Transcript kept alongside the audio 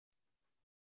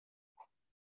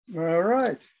All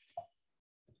right.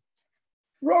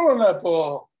 Rolling that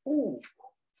ball. Ooh.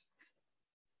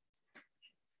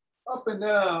 Up and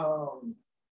down.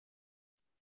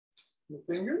 The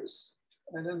fingers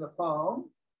and in the palm.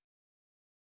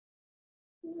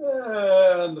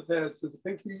 And the pads to the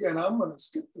pinky. And I'm going to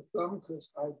skip the thumb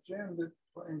because I jammed it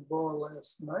playing ball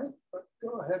last night. But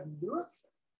go ahead and do it.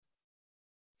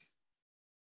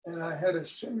 And I had a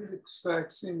Shingrix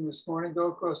vaccine this morning go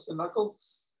across the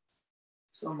knuckles.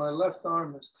 So my left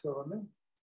arm is killing me.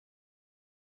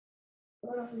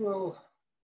 But I will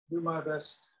do my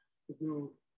best to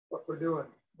do what we're doing.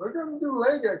 We're going to do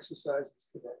leg exercises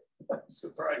today,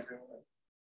 surprisingly.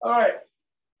 All right,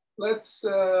 let's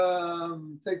take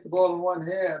the ball in one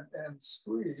hand and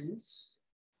squeeze.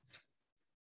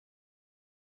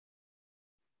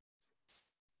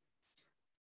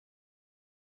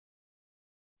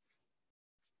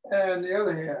 And the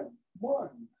other hand,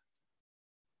 one.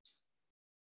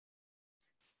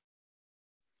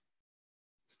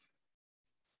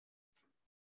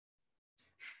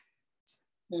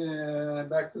 And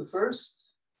back to the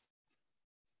first.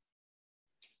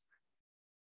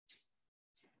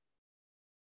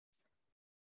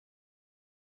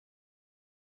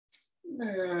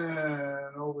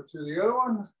 And over to the other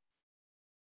one.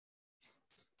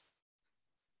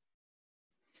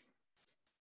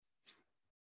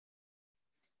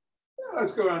 Now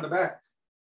let's go around the back.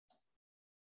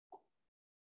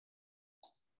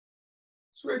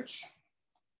 Switch.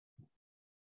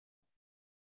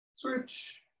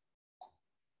 Switch.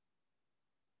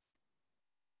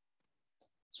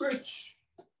 Switch.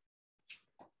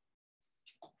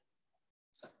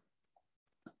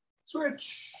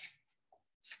 Switch.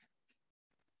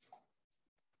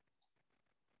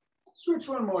 Switch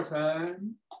one more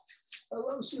time.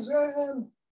 Hello, Suzanne.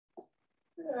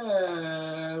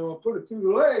 And we'll put it through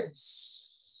the legs.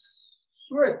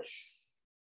 Switch.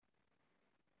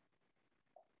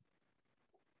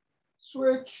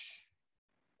 Switch.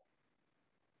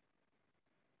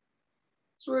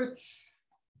 Switch.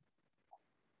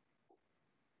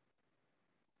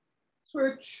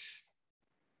 Switch.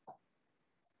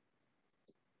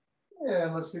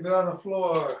 And let's get on the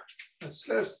floor.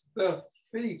 Assess the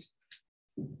feet.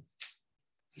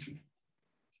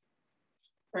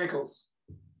 Ankles,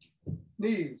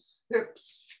 knees,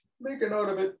 hips. Make a note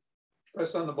of it.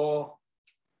 Press on the ball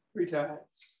 3 times.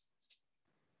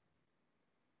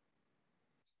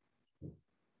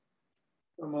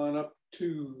 Come on up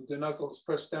to the knuckles.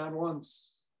 Press down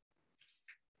once.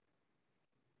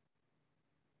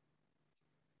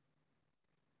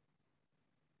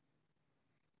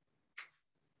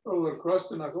 Roll it across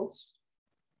the knuckles.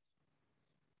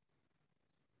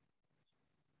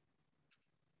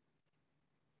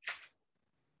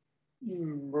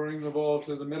 Bring the ball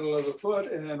to the middle of the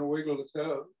foot and wiggle the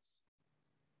toes.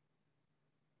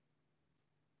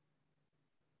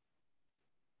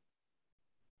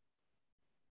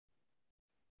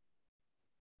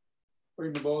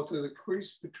 Bring the ball to the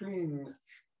crease between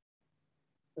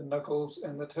the knuckles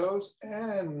and the toes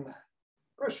and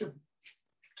press your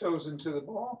toes into the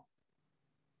ball.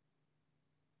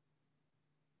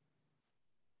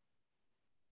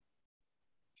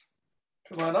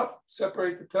 Come on up,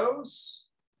 separate the toes.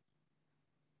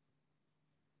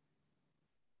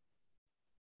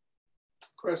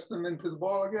 Press them into the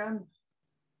ball again.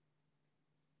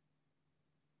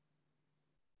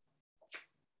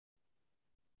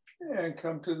 And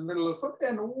come to the middle of the foot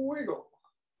and wiggle.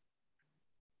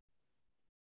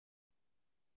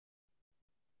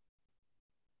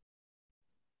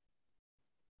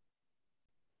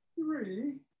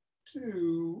 Three,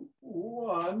 two,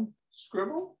 one,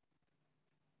 scribble.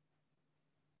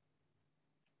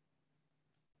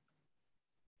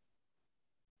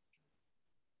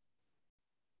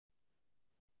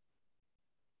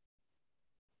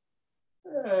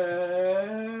 And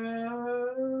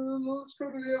let's go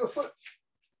to the other foot.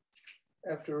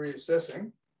 After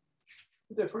reassessing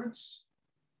the difference.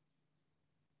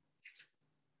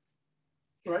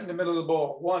 Right in the middle of the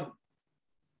ball. 1,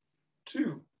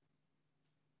 2,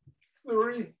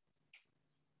 3.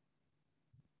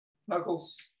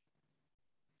 Knuckles.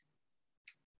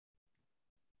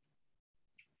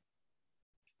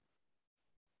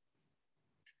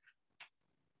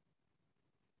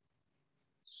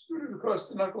 Scoot it across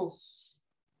the knuckles.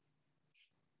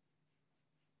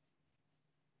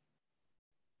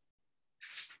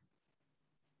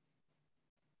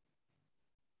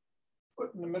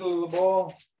 Put in the middle of the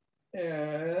ball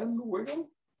and wiggle.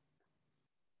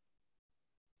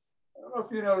 I don't know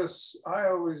if you notice, I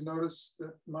always notice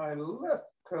that my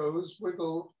left toes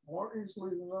wiggle more easily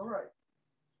than the right.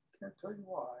 Can't tell you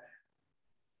why.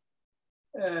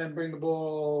 And bring the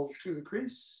ball to the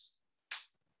crease.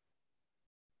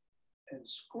 And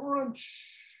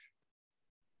scrunch.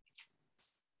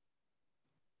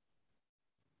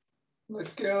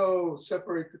 Let go,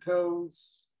 separate the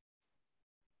toes.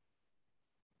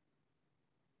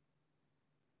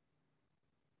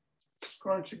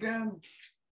 Scrunch again.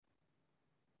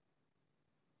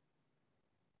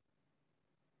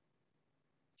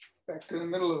 Back to the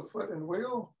middle of the foot and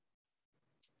wiggle.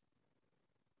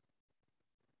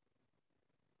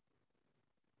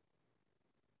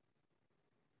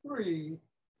 Three,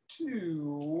 two,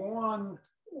 one,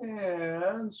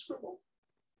 and scribble.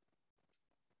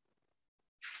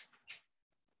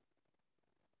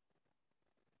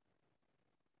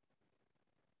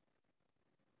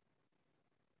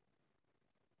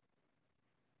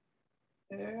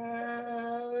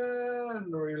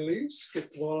 And release,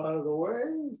 get the ball out of the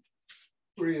way,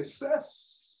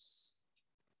 reassess,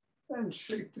 and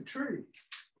shake the tree.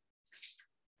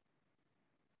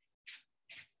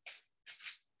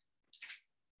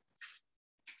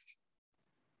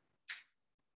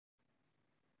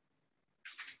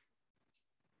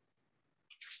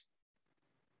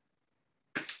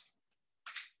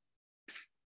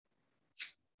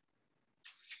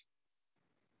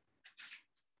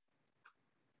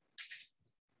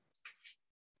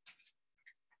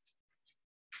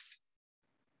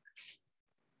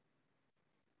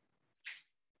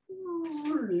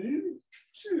 Three,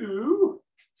 two,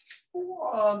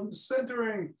 one,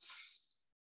 centering,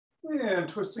 and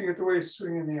twisting at the waist,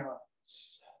 swinging the arms.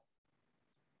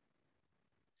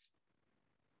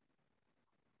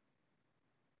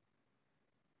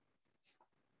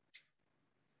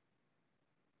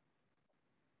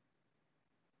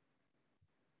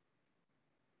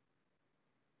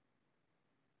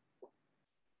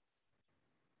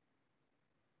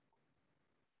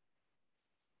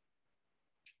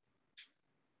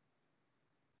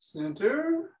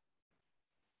 Center.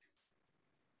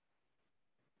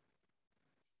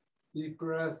 Deep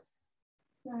breath,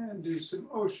 and do some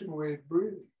ocean wave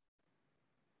breathing.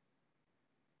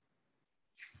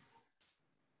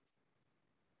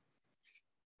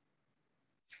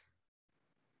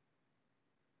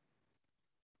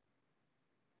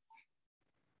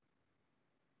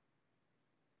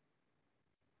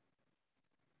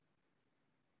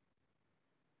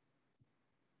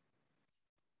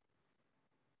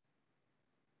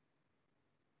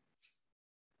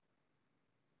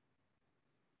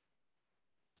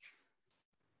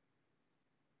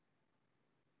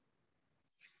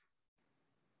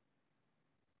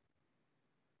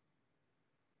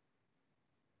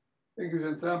 Fingers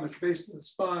and thumb at the base of the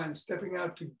spine, stepping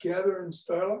out together in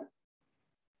starlight.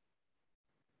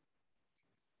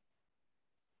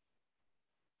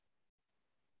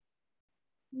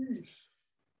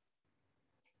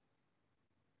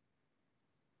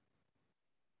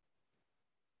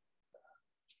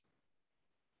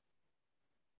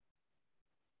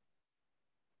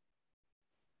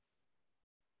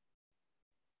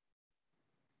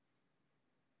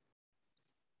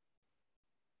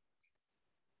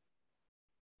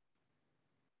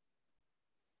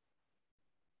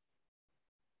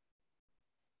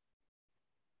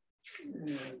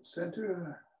 And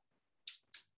center.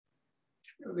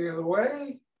 Go the other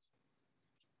way.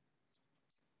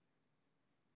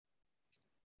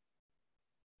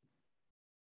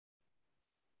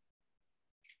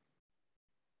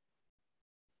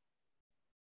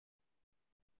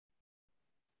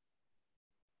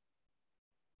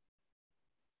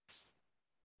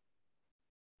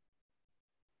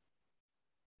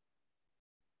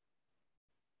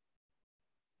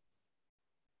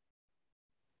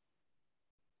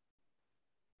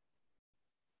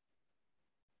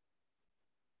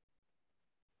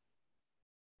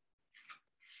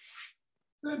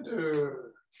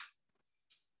 Center.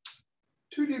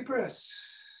 2 deep breaths.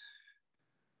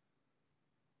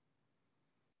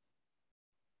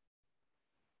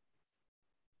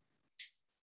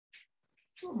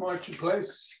 March in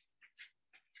place.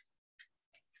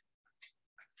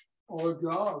 Or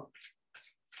dog.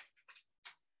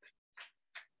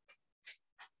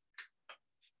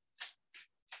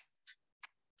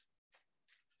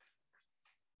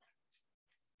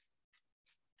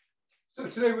 So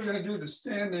today we're going to do the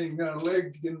standing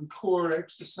leg and core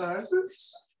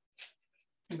exercises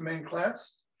in the main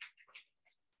class.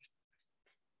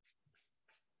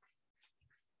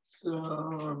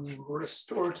 Some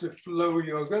restorative flow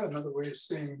yoga, another way of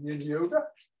saying yin yoga,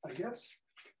 I guess,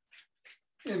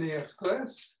 in the F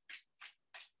class.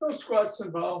 No squats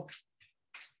involved.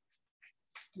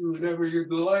 Do whatever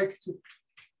you'd like to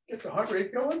get the heart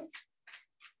rate going.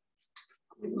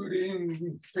 Glute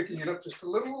including picking it up just a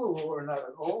little or not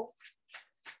at all.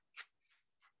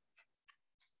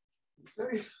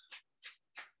 Safe.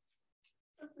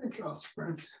 I think I'll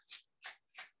sprint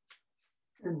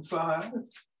in 5,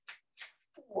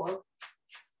 4,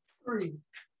 3,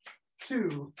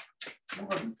 2,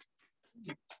 1.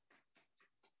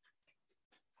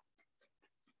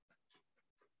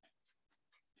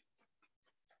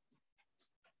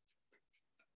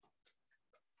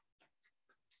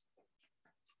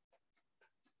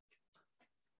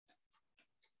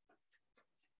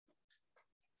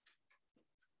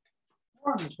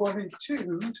 One,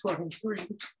 22, 23,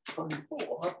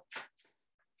 24,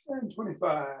 and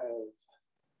 25.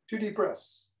 2D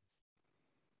press.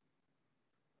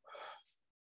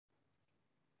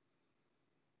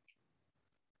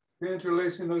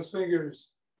 Interlacing those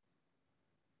fingers.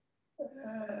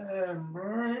 And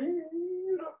right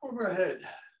up overhead.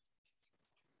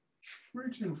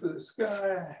 Reaching for the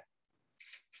sky.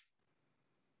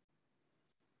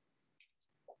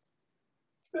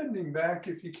 Bending back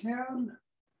if you can.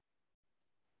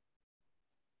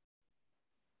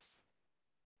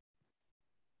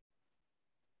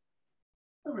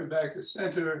 Coming back to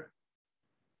center.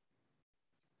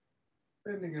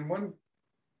 Bending in one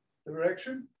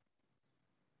direction.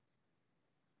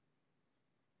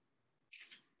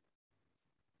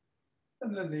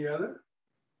 And then the other.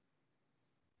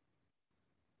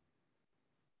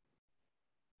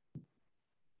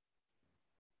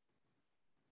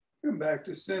 Come back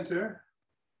to center.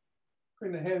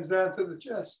 Bring the hands down to the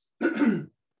chest.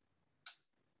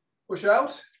 Push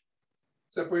out.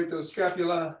 Separate those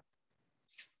scapula.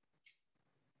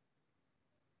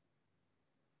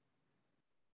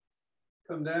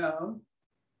 Come down.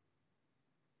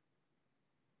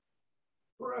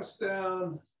 Press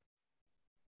down.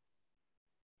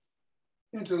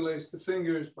 Interlace the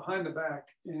fingers behind the back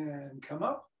and come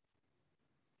up.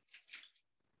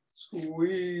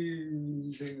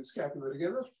 Squeezing the scapula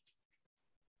together.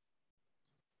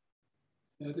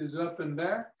 It is up and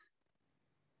back.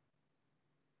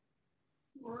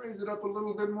 Raise it up a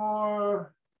little bit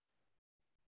more.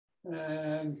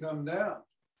 And come down.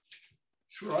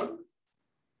 Shrug.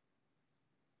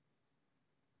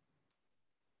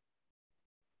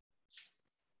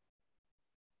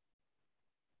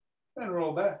 And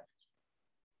roll back.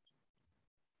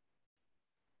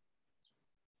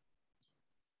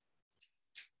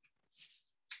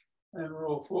 And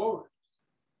roll forward.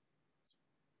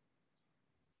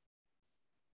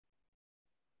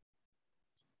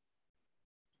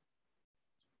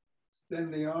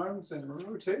 Extend the arms and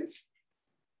rotate.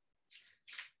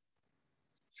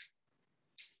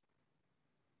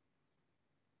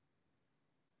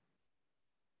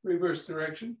 Reverse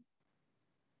direction.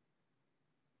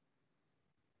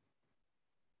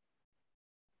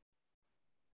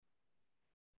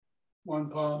 One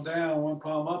palm down, one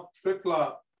palm up, flip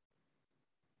flop.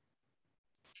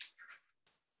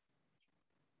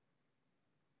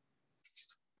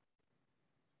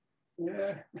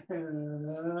 Yeah, and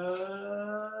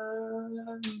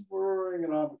bring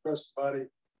it on across the body.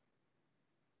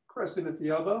 Pressing at the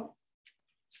elbow.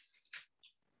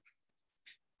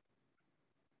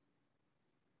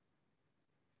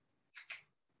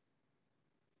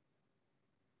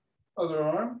 Other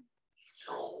arm.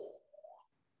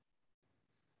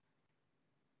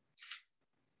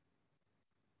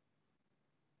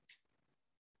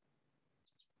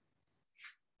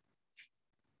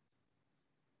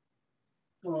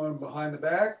 Arm behind the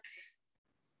back,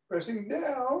 pressing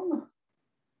down.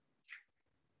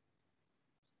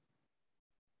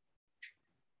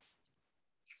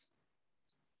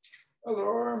 Other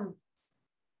arm.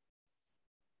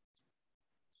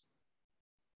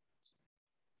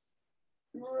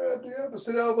 Grab the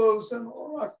opposite elbows and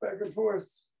rock back and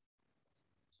forth.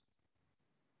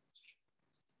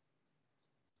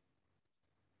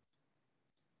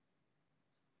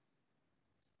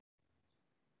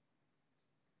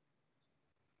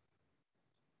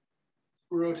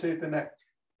 Rotate the neck.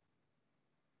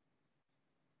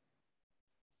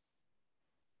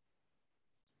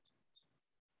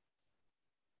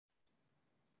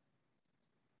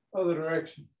 Other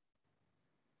direction.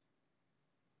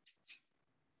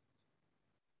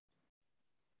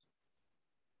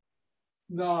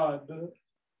 Nod.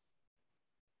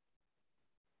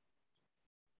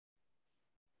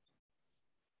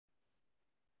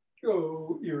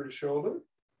 Go ear to shoulder.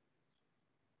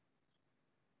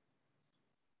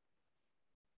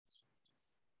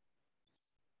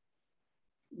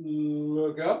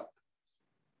 Look up.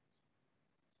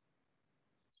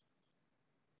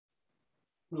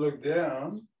 Look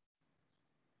down.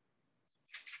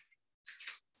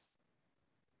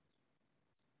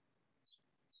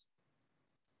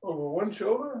 over one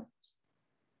shoulder.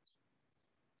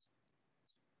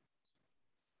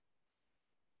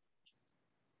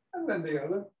 And then the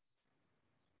other.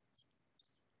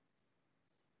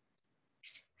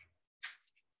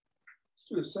 Let's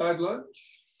do a side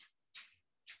lunge.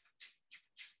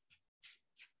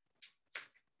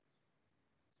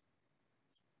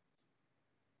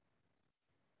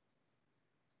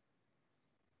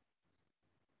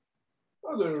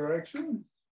 Other direction.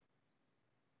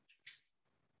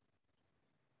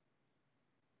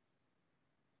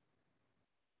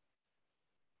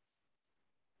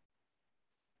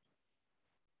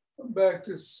 Come back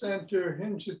to center,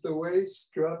 hinge at the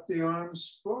waist, drop the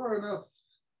arms far enough.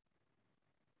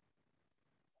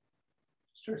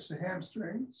 Stretch the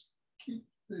hamstrings, keep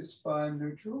the spine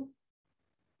neutral.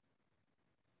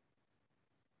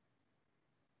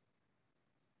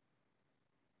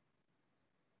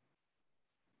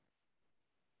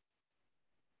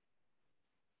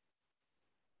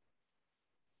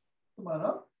 Come on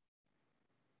up.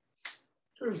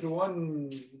 Turn to one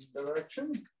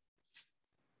direction.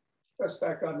 Press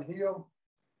back on the heel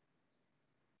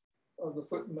of the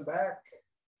foot in the back.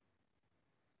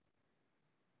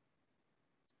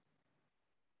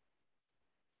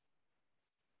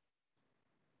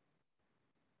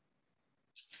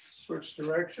 Switch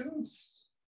directions.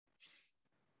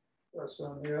 Press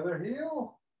on the other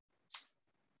heel.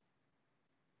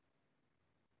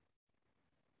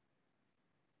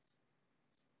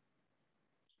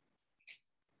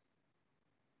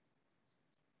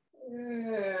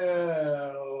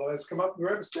 And let's come up and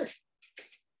grab a stick.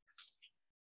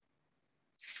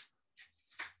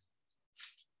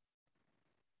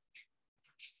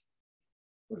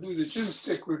 We'll do the gym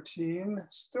stick routine,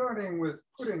 starting with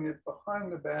putting it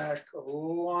behind the back,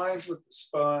 aligned with the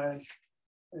spine,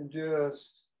 and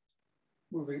just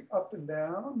moving up and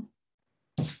down.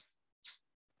 Get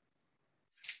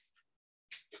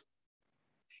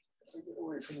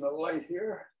away from the light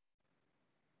here.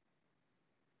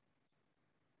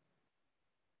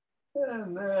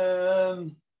 And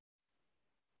then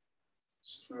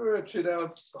stretch it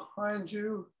out behind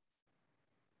you.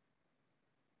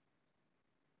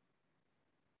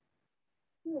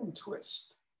 And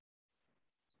twist.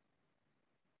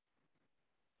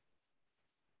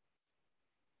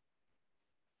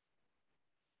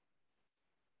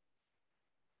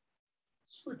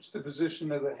 Switch the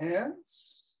position of the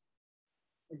hands.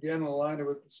 Again, align it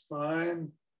with the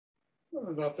spine.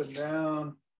 Move it up and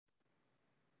down.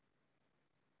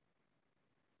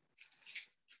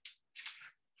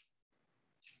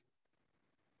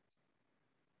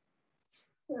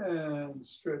 And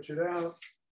stretch it out.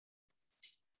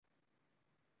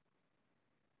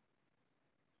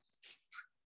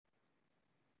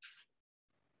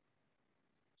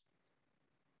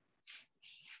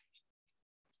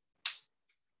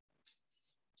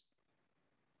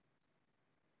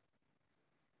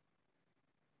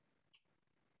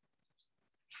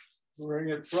 Bring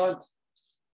it front.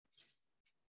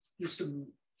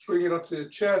 Bring it up to the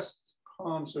chest.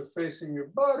 Palms are facing your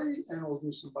body, and we'll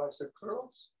do some bicep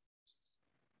curls.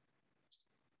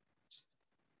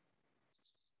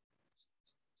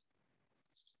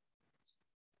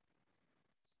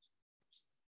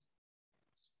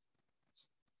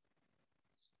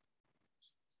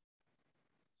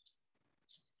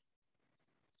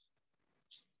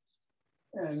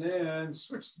 And then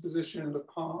switch the position of the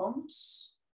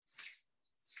palms.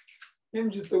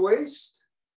 Hinge at the waist,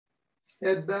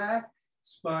 head back,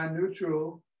 spine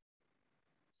neutral.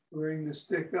 Bring the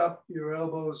stick up, your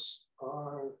elbows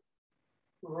are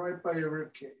right by your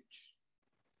rib cage.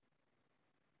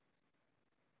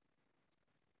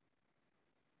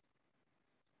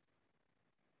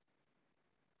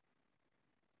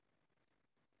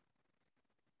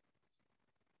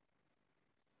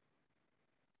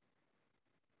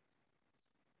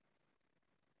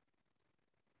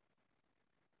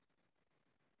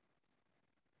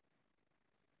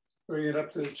 Bring it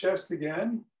up to the chest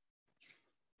again,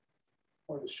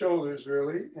 or the shoulders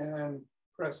really, and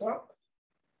press up.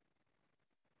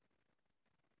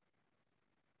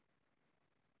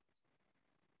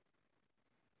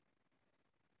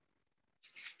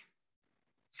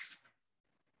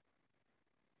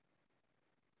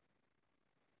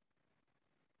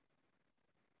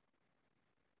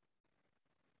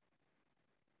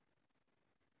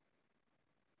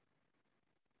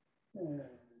 And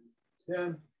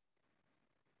 10.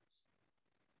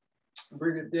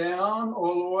 Bring it down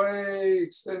all the way,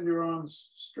 extend your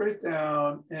arms straight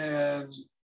down and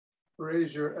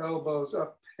raise your elbows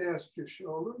up past your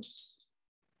shoulders.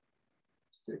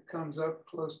 Stick comes up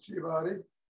close to your body.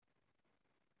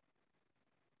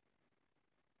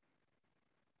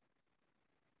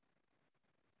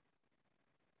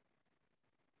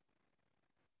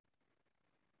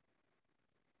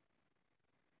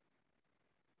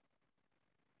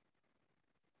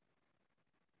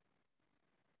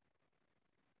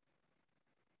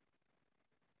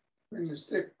 Bring the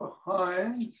stick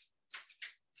behind.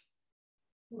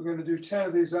 We're going to do 10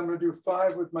 of these. I'm going to do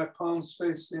 5 with my palms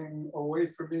facing away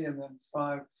from me and then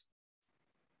 5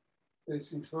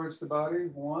 facing towards the body.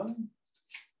 1,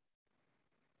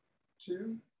 2,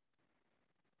 3.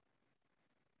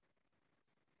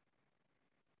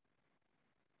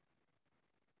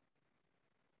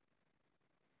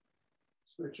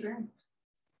 Switching.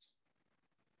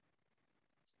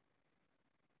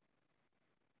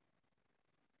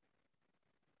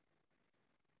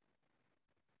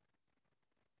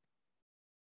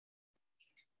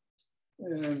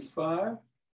 And 5.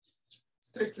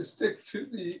 Let's take the stick to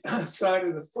the side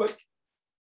of the foot.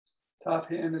 Top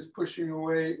hand is pushing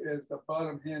away as the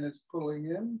bottom hand is pulling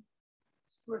in.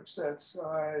 Switch that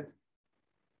side.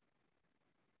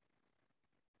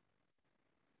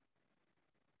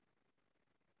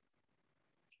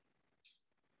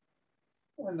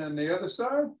 And then the other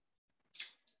side,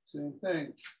 same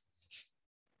thing.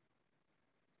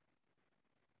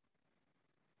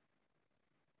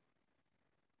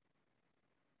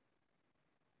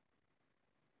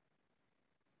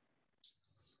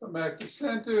 Come back to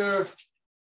center.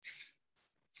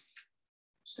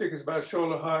 Stick is about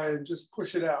shoulder high and just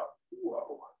push it out.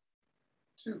 Whoa.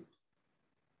 2,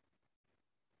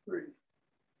 3.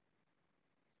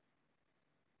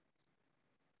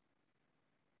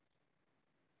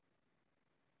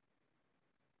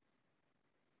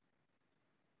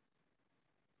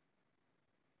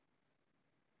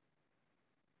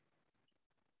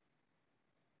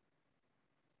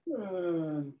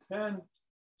 And 10.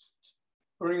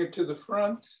 Bring it to the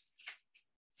front.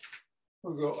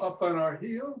 We'll go up on our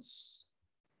heels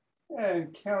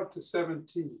and count to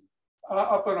 17.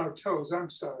 Up on our toes, I'm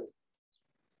sorry.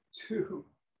 2,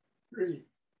 3.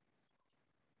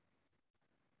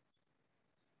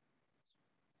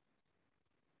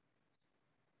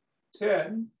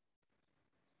 10.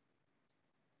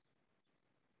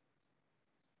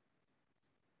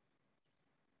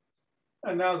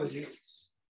 And now the heels.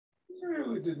 It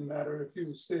really didn't matter if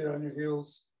you stayed on your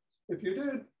heels. If you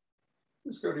did,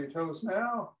 just go to your toes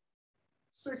now.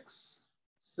 6,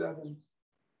 7.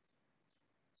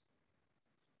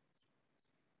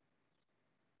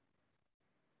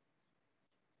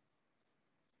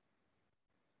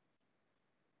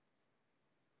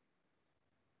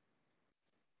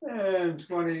 And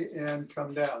 20 and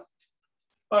come down.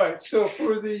 All right, so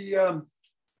for the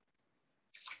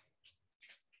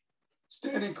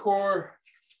standing core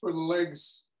for the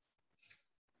legs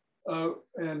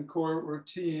and core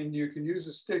routine, you can use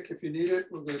a stick if you need it.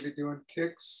 We're going to be doing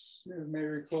kicks, you may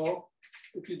recall.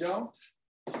 If you don't,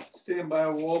 stand by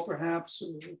a wall perhaps,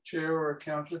 or a chair or a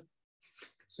counter,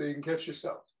 so you can catch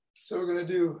yourself. So we're going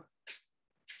to do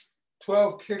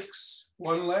 12 kicks,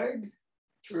 one leg,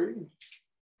 3.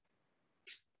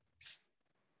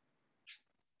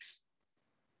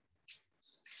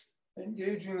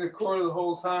 Engaging the core the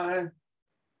whole time.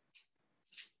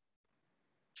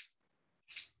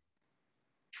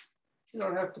 You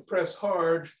don't have to press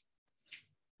hard,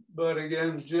 but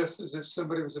again, just as if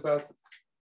somebody was about to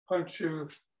punch you,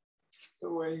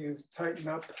 the way you tighten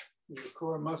up your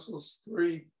core muscles.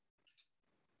 3,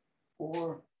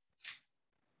 4.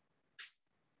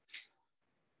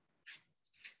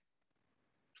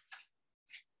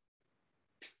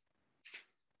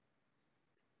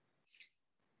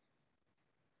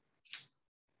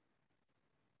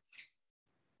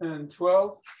 And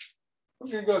 12.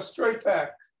 We're going to go straight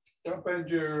back. Don't bend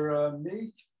your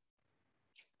knee.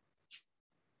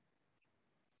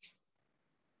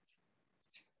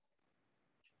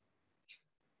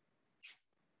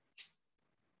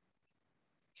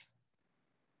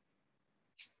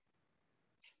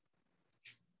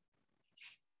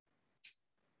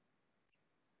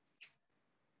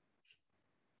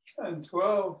 And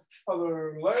 12,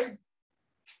 other leg.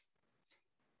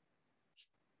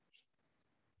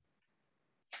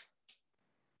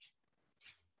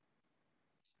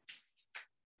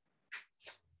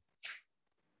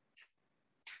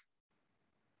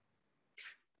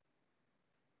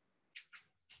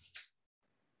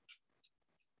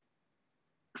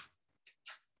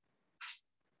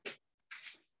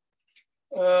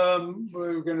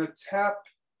 We're going to tap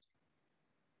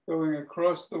going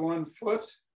across the one foot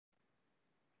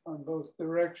on both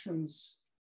directions.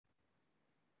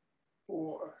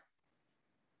 4.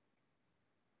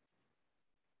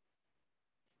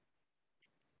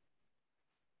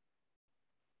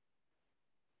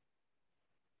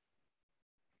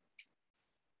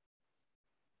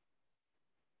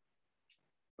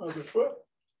 Other foot.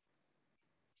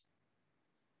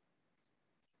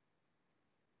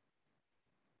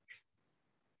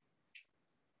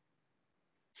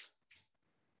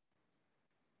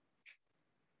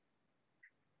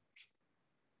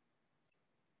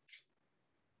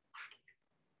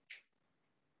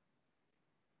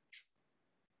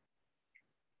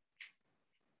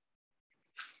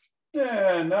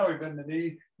 And now we bend the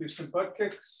knee, do some butt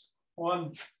kicks.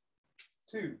 1,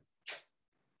 2.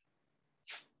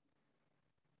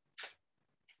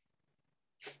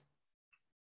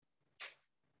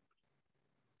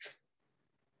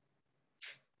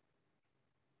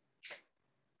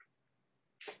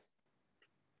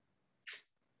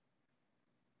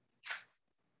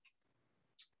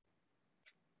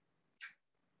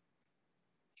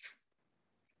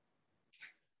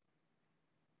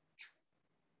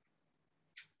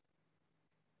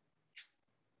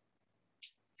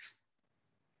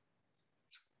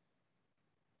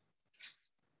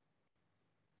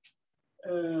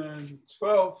 And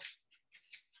 12.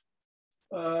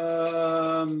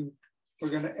 We're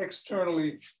going to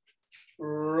externally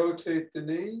rotate the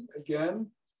knee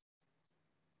again.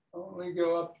 Only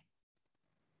go up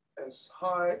as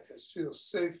high as feels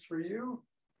safe for you.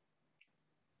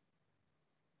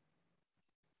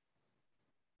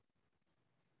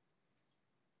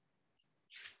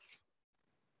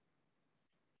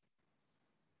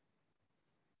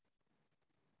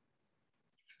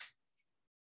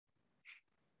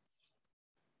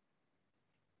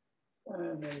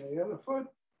 And then the other foot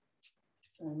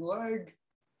and leg.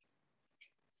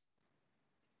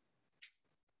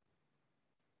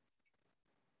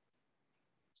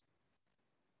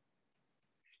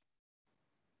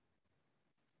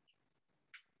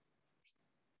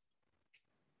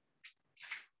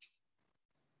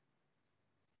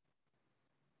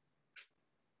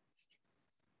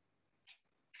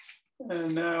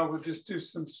 And now we'll just do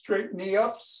some straight knee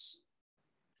ups,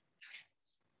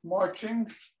 marching,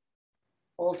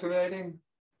 alternating.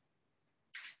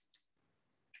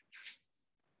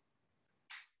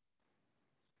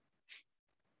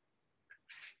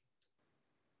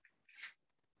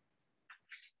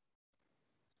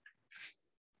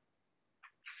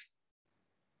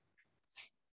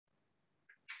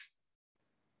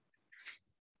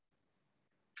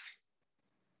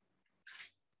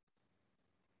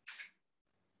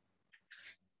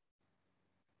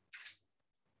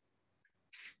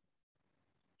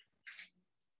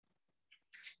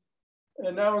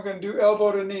 And now we're going to do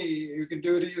elbow to knee. You can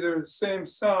do it either the same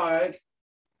side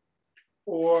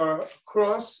or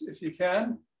across if you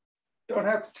can. Don't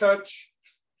have to touch.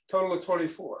 Total of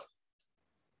 24.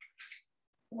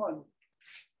 1,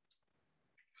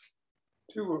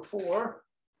 2 or 4.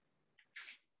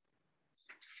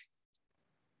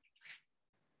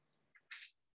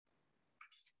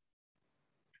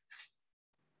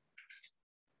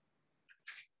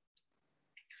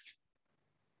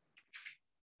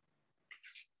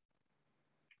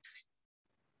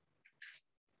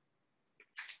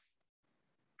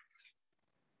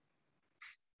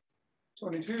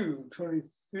 Twenty-two,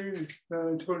 23,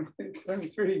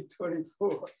 23,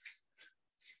 24.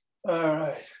 All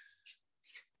right.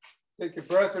 Take a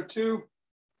breath or two.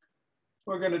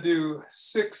 We're going to do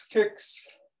 6 kicks.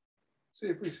 See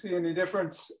if we see any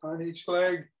difference on each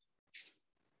leg.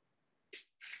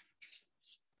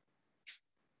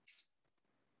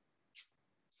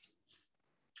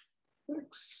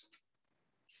 Six.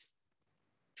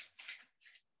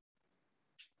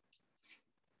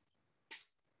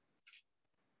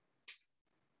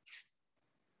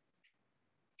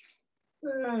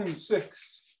 And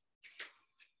 6.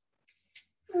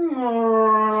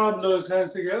 Rub those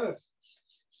hands together.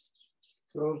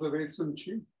 Cultivate some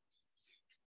chi.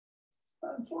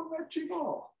 And form that chi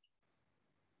ball.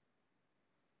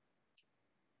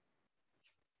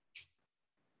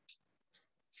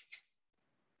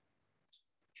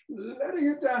 Letting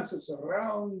it dance us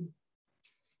around.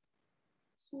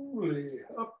 Slowly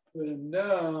up and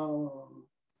down.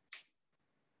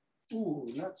 Ooh,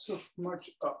 not so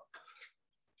much up.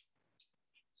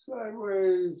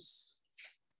 Sideways.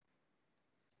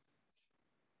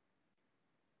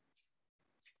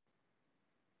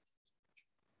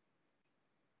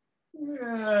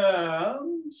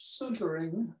 And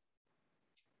centering.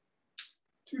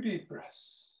 2 deep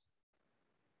breaths.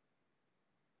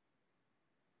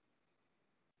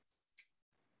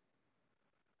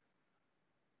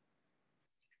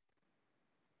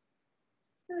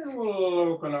 And we'll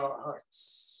open our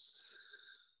hearts.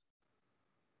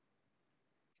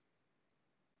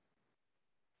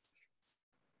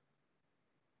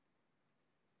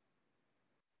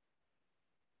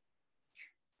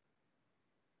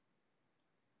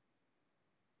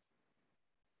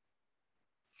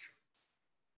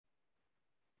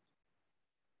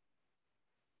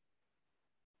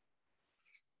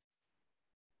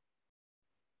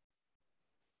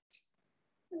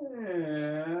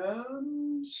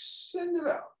 And send it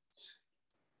out.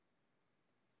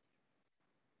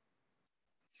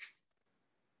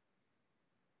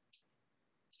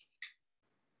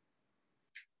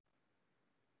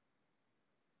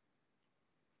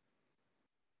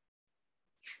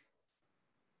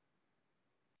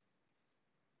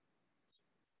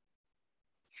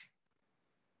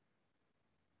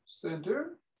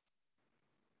 Center.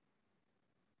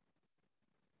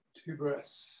 2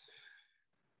 breaths.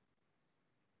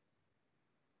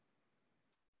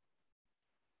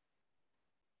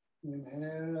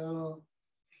 Inhale.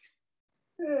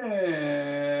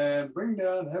 And bring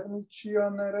down heavenly chi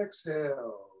on that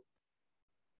exhale.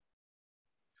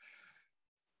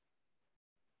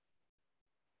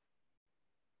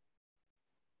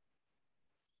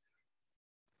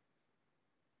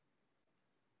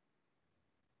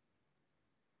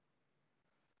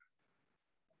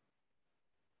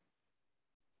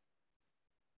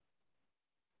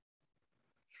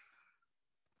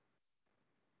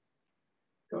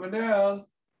 Coming down.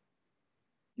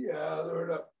 Gather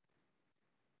it up.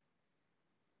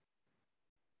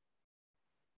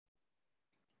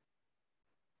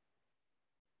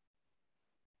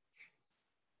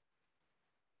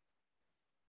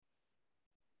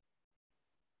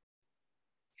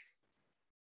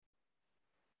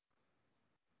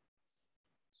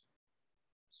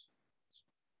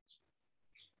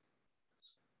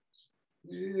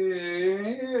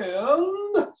 And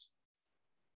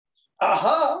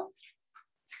aha.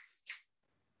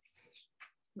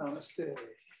 Namaste. Thank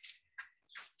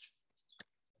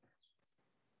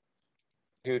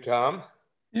you, Tom.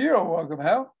 You're welcome,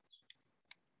 Hal.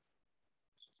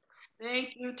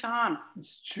 Thank you, Tom.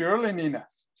 It's surely Nina.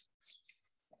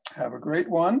 Have a great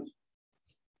one.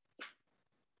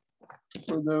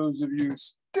 For those of you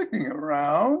sticking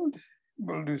around,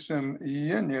 we'll do some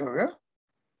yin yoga.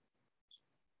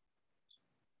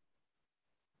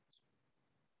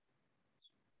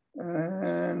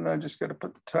 And I just got to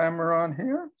put the timer on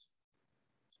here.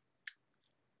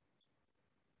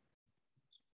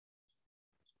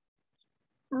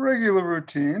 Regular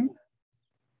routine.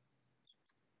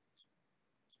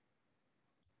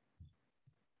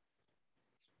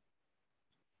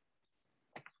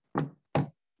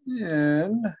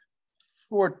 In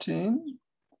 14,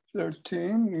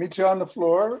 13, meet you on the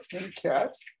floor in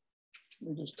cat.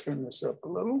 Let me just turn this up a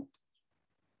little.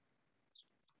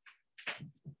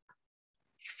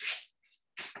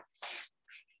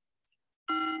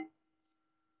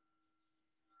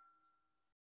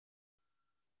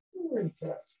 In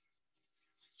cat.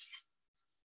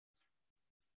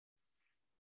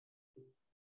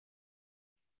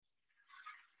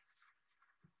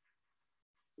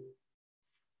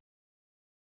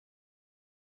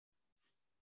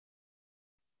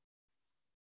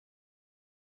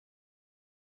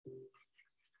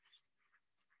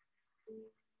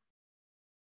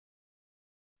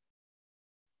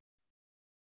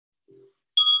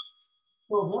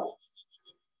 Oh,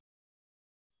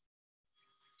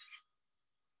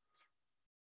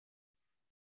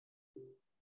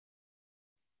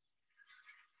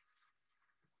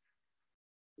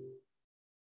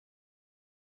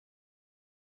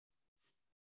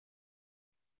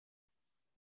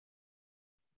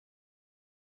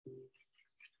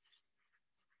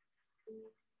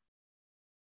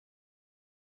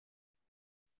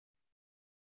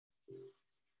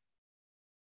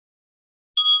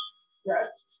 cat.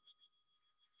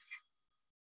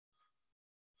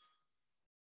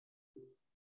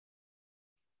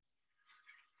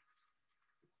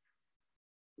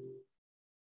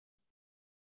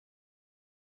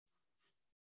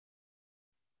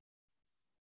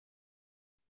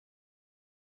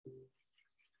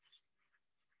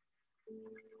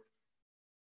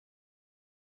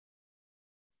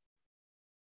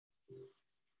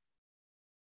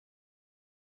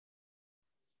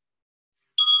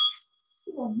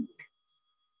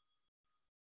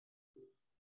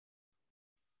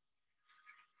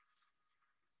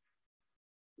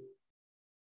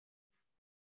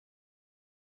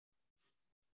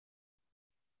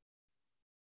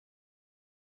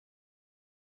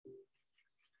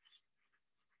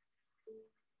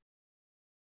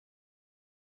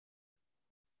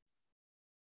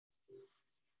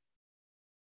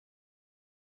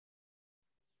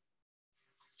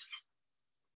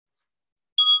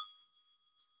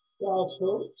 Child's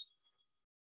pose.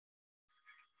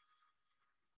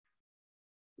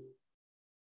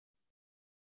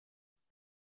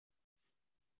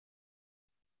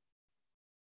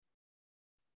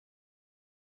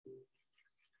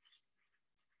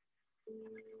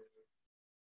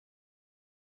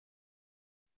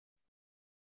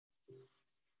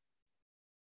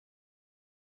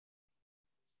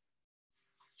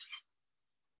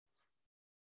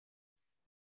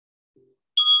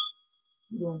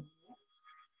 Yeah.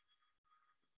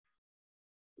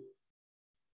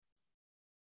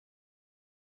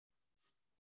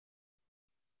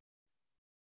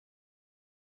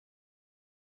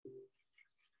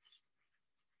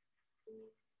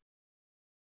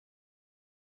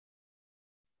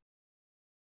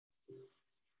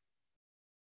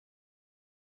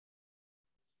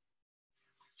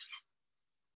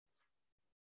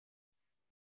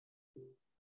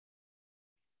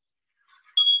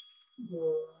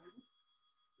 Slide.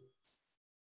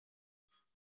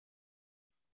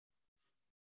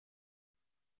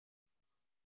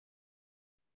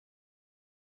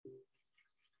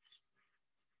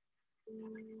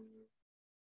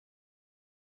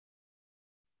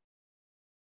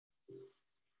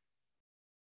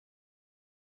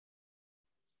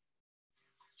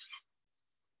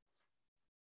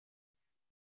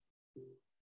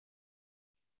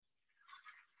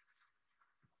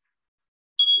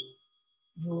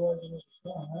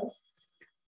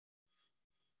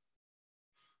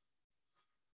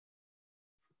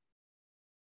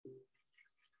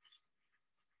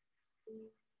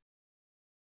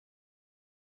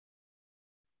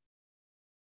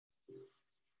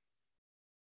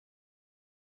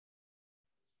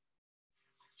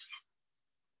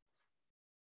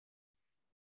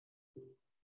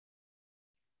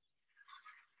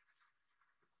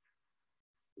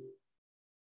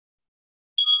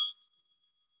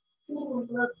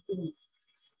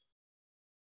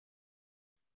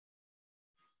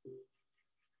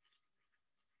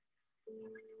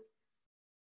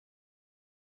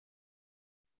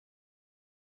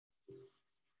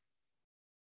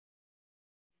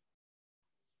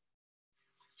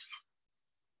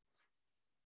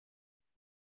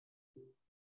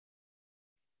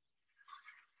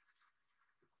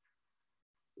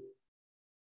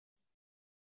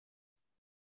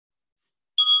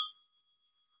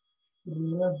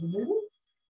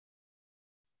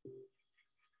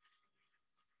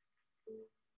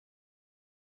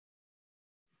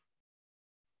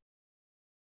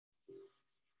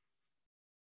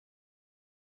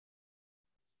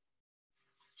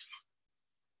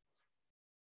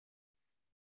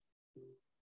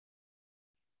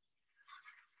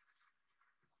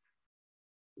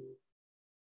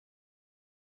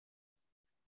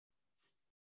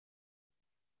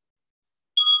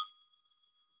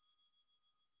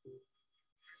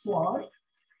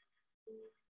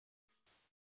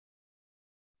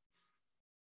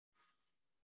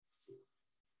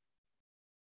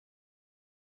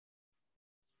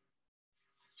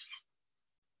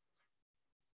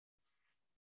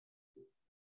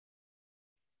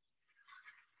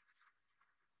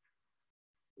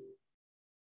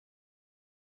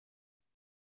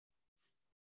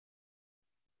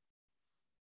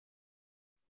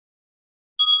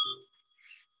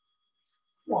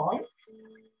 Slide.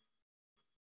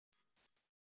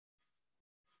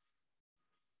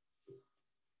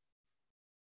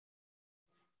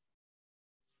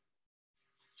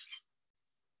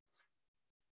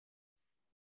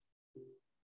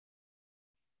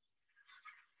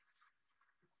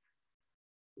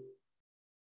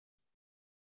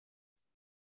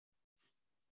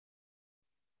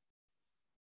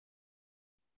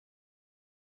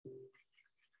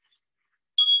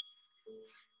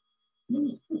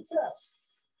 Use the chest.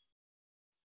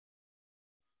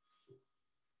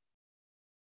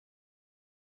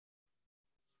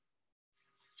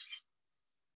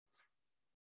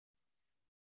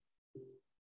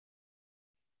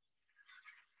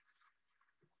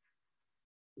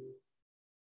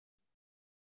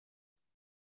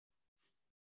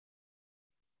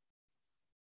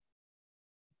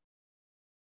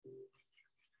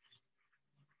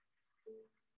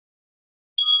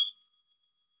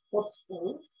 What's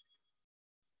full?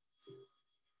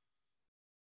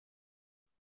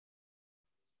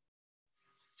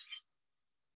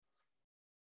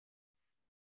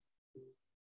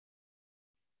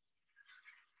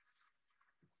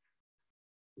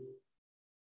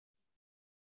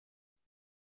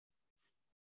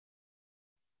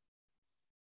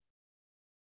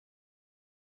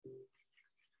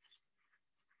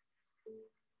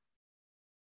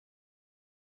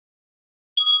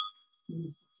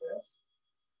 Use the chest.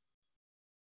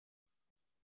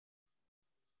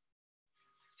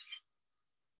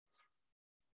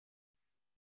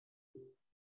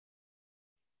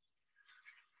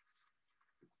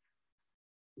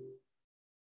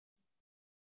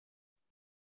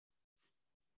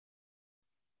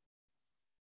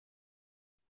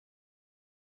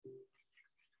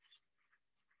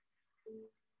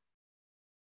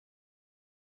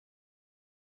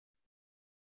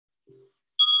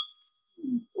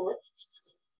 Foot.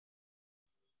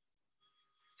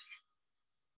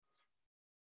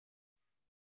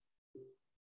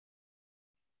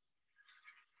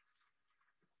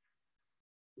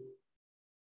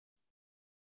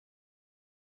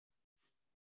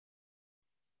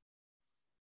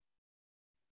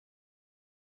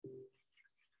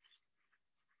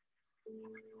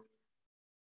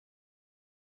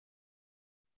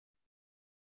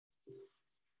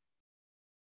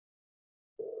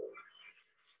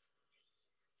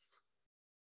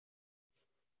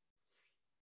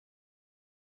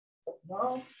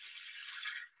 No.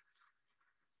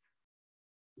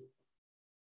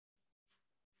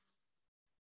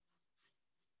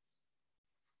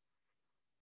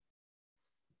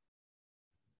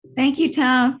 Thank you,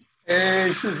 Tom.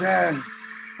 Hey, Suzanne.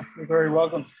 You're very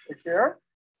welcome. Take care.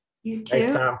 You too.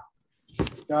 Thanks, Tom.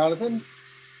 Jonathan,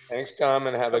 Thanks, Tom,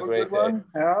 and have a great good day. one.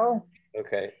 Al,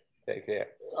 Okay, take care.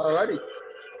 all righty.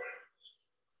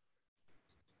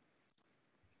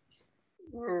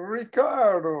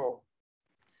 Ricardo.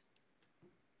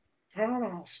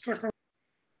 Oh, stick around.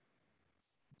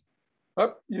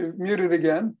 Oh, you muted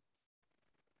again.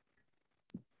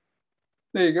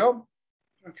 There you go.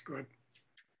 That's good.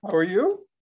 How are you?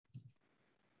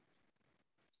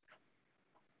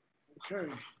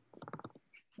 Okay.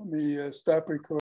 Let me stop recording.